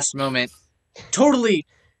the last moment, totally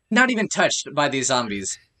not even touched by these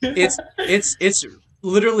zombies. It's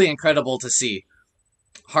literally incredible to see.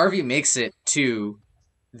 Harvey makes it to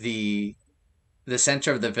the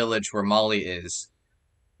center of the village where Molly is,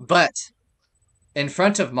 but in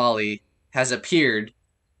front of Molly has appeared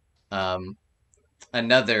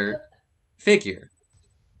another figure.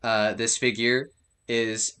 This figure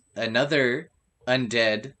is another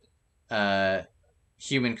undead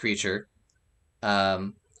human creature,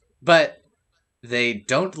 but they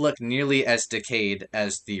don't look nearly as decayed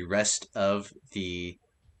as the rest of the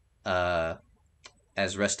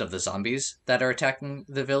zombies that are attacking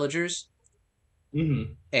the villagers.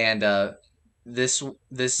 Mm-hmm. And this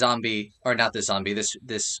zombie, or not this zombie,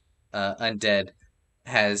 this undead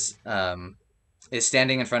is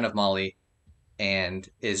standing in front of Molly and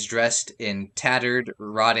is dressed in tattered,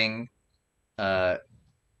 rotting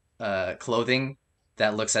clothing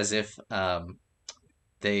that looks as if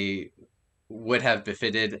they would have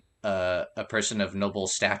befitted a person of noble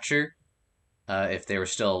stature if they were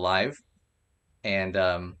still alive.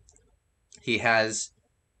 And he has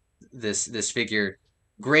this figure,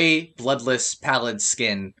 gray, bloodless, pallid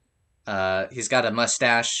skin. He's got a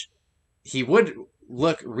mustache. He would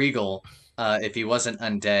look regal if he wasn't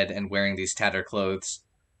undead and wearing these tattered clothes.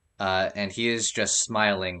 And he is just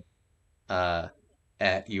smiling at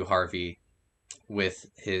you, Harvey, with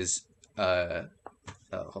his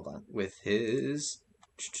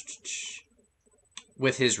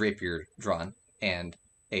with his rapier drawn and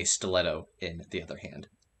a stiletto in the other hand.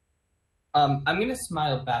 I'm gonna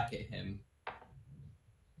smile back at him.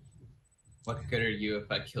 What good are you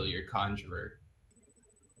if I kill your conjurer?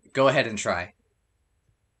 Go ahead and try.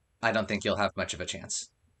 I don't think you'll have much of a chance.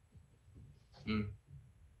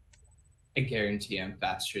 I guarantee I'm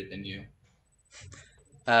faster than you.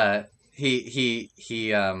 He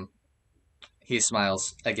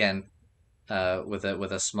smiles again, with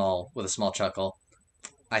a small chuckle.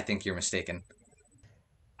 I think you're mistaken.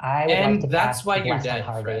 And that's why you're dead,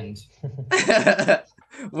 friend.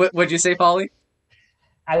 What'd you say, Folly?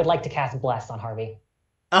 I would like to cast Bless on Harvey.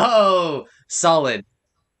 Oh, solid.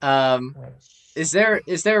 Is there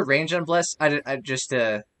a range on Bless? I just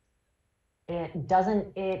It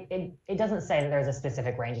doesn't say that there's a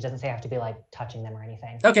specific range. It doesn't say I have to be like touching them or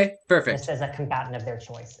anything. Okay, perfect. It says a combatant of their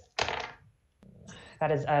choice.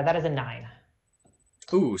 That is a 9.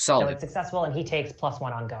 Ooh, solid. So it's successful, and he takes +1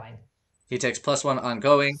 ongoing. He takes +1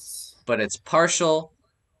 ongoing, but it's partial.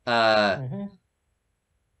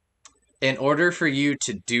 in order for you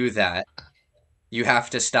to do that, you have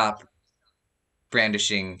to stop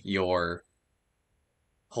brandishing your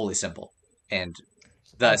holy symbol, and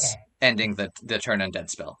thus ending the turn undead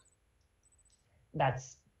spell.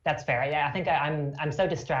 That's fair. Yeah, I think I'm so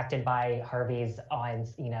distracted by Harvey's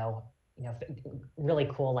really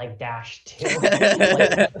cool like dash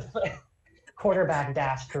to like, quarterback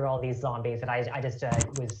dash through all these zombies, and I just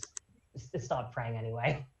was stopped praying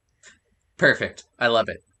anyway. Perfect. I love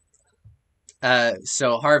it.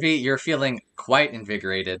 So Harvey, you're feeling quite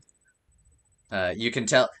invigorated. You can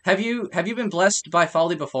tell. Have you been blessed by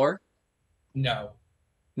Folly before? No.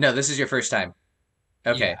 No, this is your first time.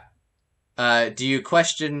 Okay. Yeah. Do you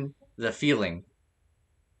question the feeling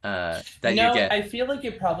that you get? I feel like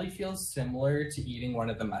it probably feels similar to eating one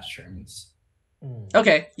of the mushrooms.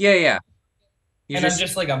 Okay. Yeah. I'm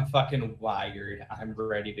just like, I'm fucking wired. I'm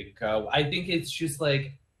ready to go. I think it's just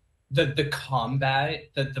like the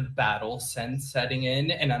combat, the battle sense setting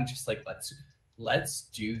in, and I'm just like, let's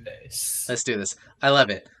do this. Let's do this. I love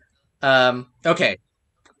it. Okay.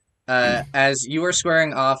 As you are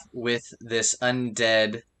squaring off with this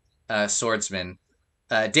undead swordsman,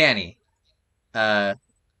 Danni,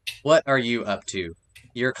 what are you up to?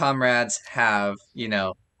 Your comrades have,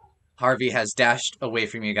 Harvey has dashed away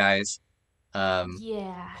from you guys.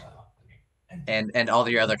 Yeah. And all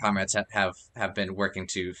your other comrades have been working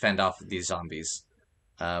to fend off these zombies.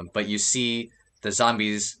 But you see the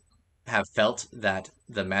zombies have felt that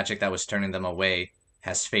the magic that was turning them away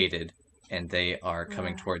has faded, and they are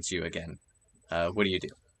coming towards you again. What do you do?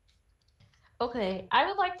 Okay, I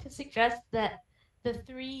would like to suggest that the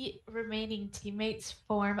 3 remaining teammates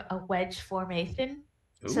form a wedge formation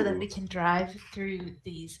so that we can drive through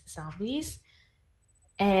these zombies.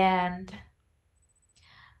 And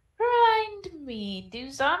remind me,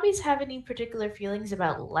 do zombies have any particular feelings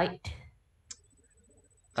about light?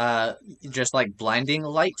 Just like blinding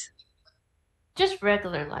light? Just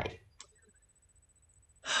regular light.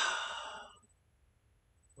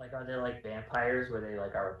 Like, are they like vampires where they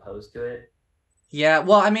like are opposed to it? Yeah,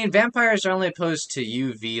 well, I mean, vampires are only opposed to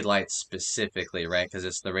UV light specifically, right? Because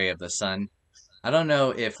it's the ray of the sun. I don't know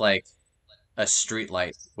if, like, a street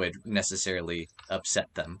light would necessarily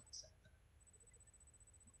upset them.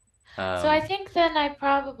 So I think then I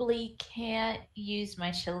probably can't use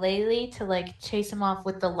my shillelagh to, like, chase them off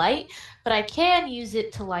with the light, but I can use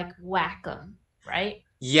it to, like, whack them, right?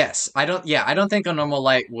 Yes, I don't think a normal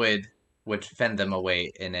light would fend them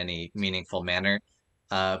away in any meaningful manner.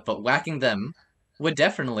 But whacking them would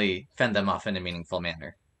definitely fend them off in a meaningful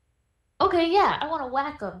manner. Okay, yeah, I want to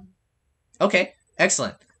whack them. Okay,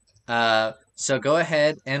 excellent. So go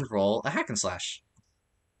ahead and roll a hack and slash.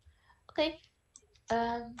 Okay.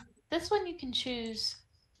 This one you can choose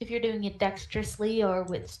if you're doing it dexterously or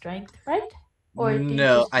with strength, right? Or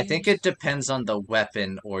no, I think it depends on the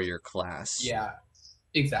weapon or your class. Yeah,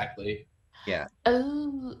 exactly. Yeah.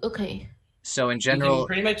 Oh, okay. So in general, you can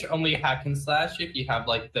pretty much only hack and slash if you have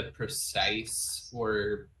like the precise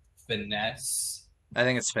or finesse. I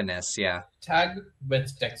think it's finesse, yeah. Tag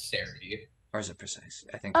with dexterity. Or is it precise?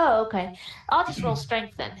 I think. Oh, okay. I'll just roll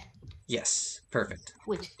strength then. Yes, perfect.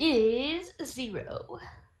 Which is 0.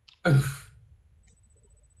 Oof.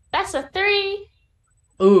 That's a 3.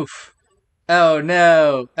 Oof. Oh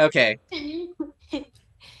no. Okay.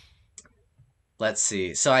 Let's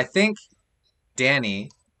see. So I think Danni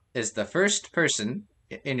is the first person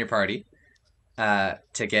in your party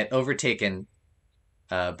to get overtaken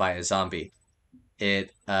by a zombie. I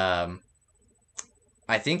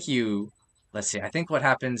think you. Let's see. I think what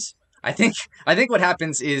happens. I think what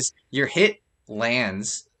happens is your hit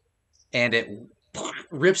lands, and it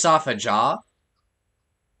rips off a jaw.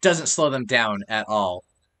 Doesn't slow them down at all,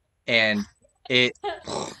 and it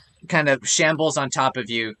kind of shambles on top of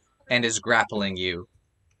you and is grappling you.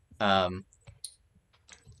 And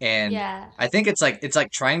yeah. I think it's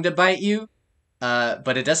like trying to bite you,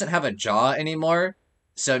 but it doesn't have a jaw anymore.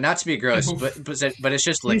 So not to be gross, but it's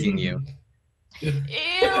just licking you. Ew!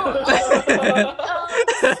 Oh,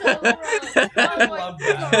 so gross. Oh my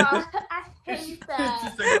god! I hate that.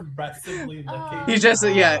 Just like aggressively licking. He's just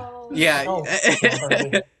yeah. Oh,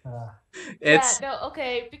 It's no,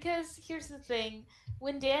 okay, because here's the thing.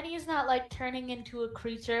 When Danni is not like turning into a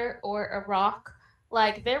creature or a rock,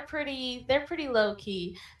 like they're pretty low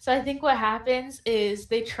key. So I think what happens is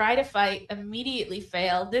they try to fight, immediately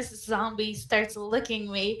fail. This zombie starts licking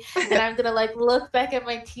me, and I'm gonna like look back at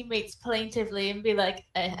my teammates plaintively and be like,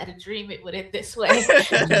 I had a dream it would end this way.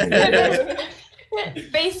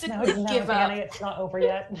 Basically no, give Danny, up. it's not over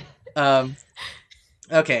yet.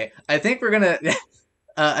 Okay, I think we're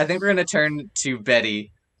gonna turn to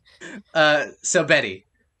Betty. So Betty,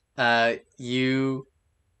 You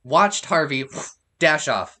watched Harvey dash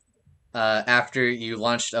off after you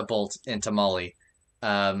launched a bolt into Molly.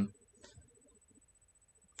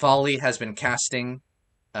 Folly has been casting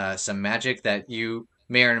some magic that you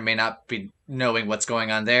may or may not be knowing what's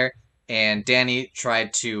going on there, and Danni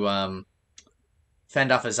tried to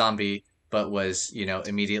fend off a zombie, but was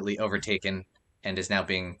immediately overtaken and is now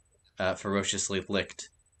being ferociously licked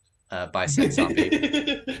by said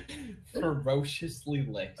zombie. Ferociously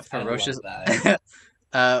licked. Ferocious. I love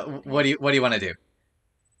that. What do you want to do?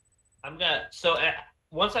 I'm gonna.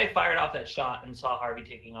 Once I fired off that shot and saw Harvey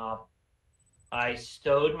taking off, I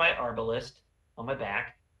stowed my arbalist on my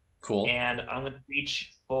back. Cool. And I'm gonna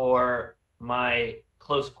reach for my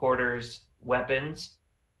close quarters weapons,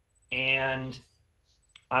 and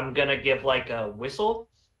I'm gonna give like a whistle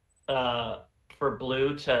for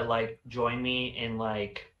Bleu to like join me in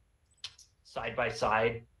like side by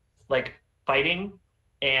side like fighting,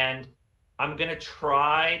 and I'm gonna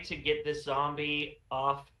try to get this zombie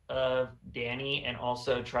off of Danni and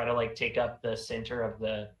also try to like take up the center of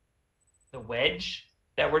the wedge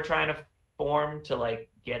that we're trying to form to like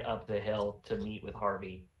get up the hill to meet with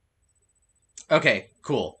Harvey. Okay,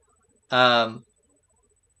 cool.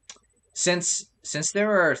 Since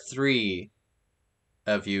there are 3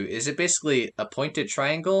 of you, is it basically a pointed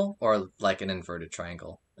triangle or like an inverted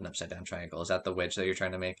triangle, an upside down triangle? Is that the wedge that you're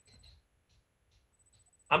trying to make?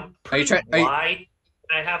 I'm pretty wide.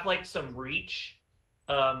 I have like some reach.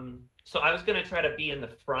 So I was gonna try to be in the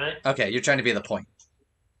front. Okay, you're trying to be the point.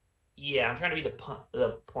 Yeah, I'm trying to be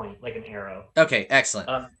the point, like an arrow. Okay,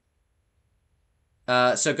 excellent.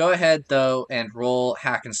 So go ahead though and roll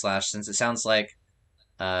hack and slash, since it sounds like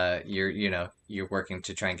you're working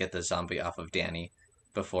to try and get the zombie off of Danni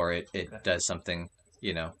before it okay. does something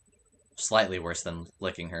slightly worse than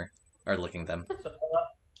licking her or licking them. So,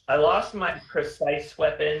 I lost my precise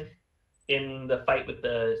weapon in the fight with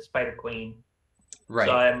the Spider Queen. Right.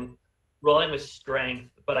 So I'm rolling with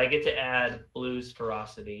strength, but I get to add Blue's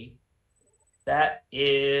ferocity. That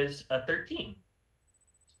is a 13.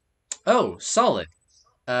 Oh, solid.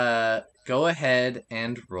 Go ahead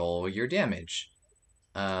and roll your damage.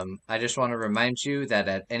 I just want to remind you that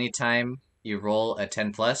at any time you roll a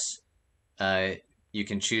 10 plus, you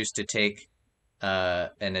can choose to take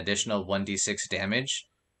an additional 1d6 damage,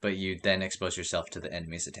 but you then expose yourself to the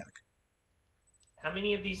enemy's attack. How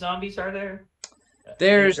many of these zombies are there?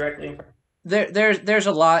 There's directly in front? There's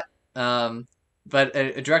a lot, but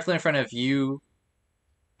directly in front of you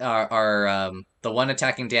are the one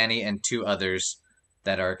attacking Danni and 2 others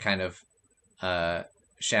that are kind of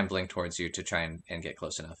shambling towards you to try and get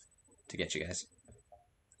close enough to get you guys.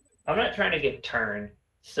 I'm not trying to get turned,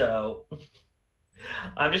 so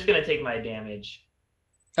I'm just going to take my damage.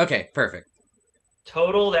 Okay, perfect.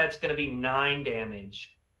 Total, that's going to be 9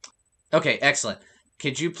 damage. Okay, excellent.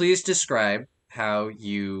 Could you please describe how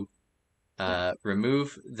you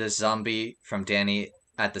remove the zombie from Danni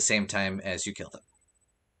at the same time as you kill them?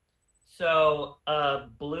 So,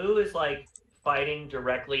 Bleu is like fighting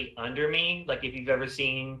directly under me. Like if you've ever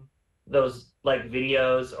seen those like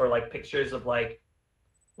videos or like pictures of like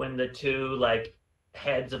when the 2 like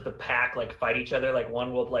heads of the pack like fight each other, like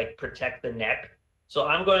one will like protect the neck. So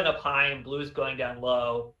I'm going up high and Blue's going down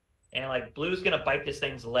low, and like Blue's gonna bite this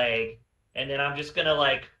thing's leg, and then I'm just gonna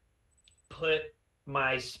like put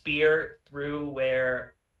my spear through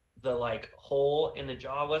where the like hole in the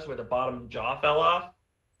jaw was, where the bottom jaw fell off,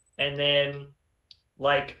 and then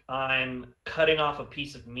like I'm cutting off a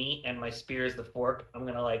piece of meat and my spear is the fork. I'm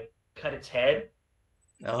gonna like cut its head.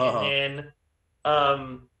 Oh. And then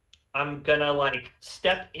I'm gonna like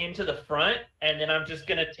step into the front, and then I'm just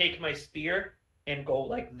gonna take my spear and go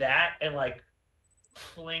like that and like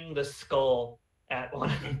fling the skull at one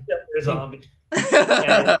of the zombies.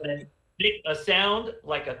 And make a sound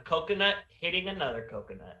like a coconut hitting another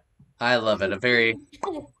coconut. I love it. A very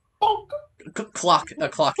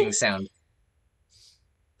clocking sound.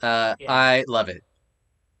 Yeah. I love it.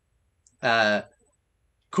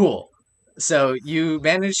 Cool. So you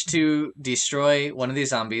managed to destroy one of these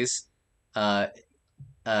zombies,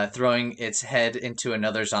 throwing its head into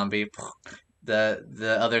another zombie.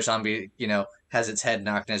 The other zombie, has its head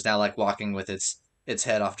knocked and is now like walking with its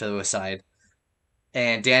head off to the side.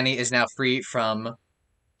 And Danni is now free from,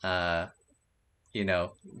 the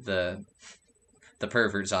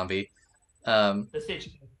pervert zombie.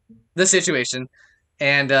 The situation.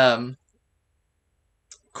 And,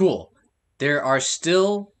 cool. There are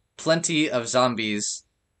still plenty of zombies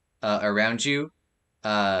around you.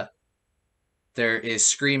 There is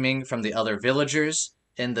screaming from the other villagers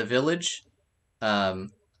in the village.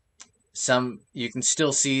 You can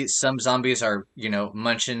still see some zombies are,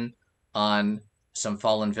 munching on some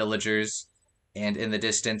fallen villagers, and in the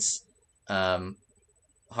distance,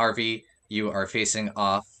 Harvey, you are facing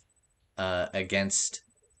off against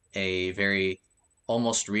a very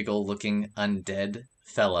almost regal looking undead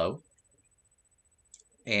fellow,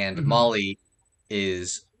 and Molly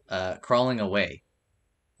is crawling away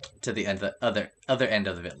to the other end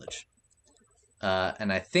of the village.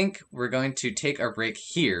 And I think we're going to take our break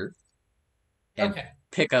here and Okay.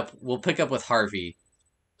 we'll pick up with Harvey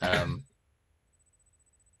when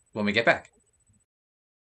we get back.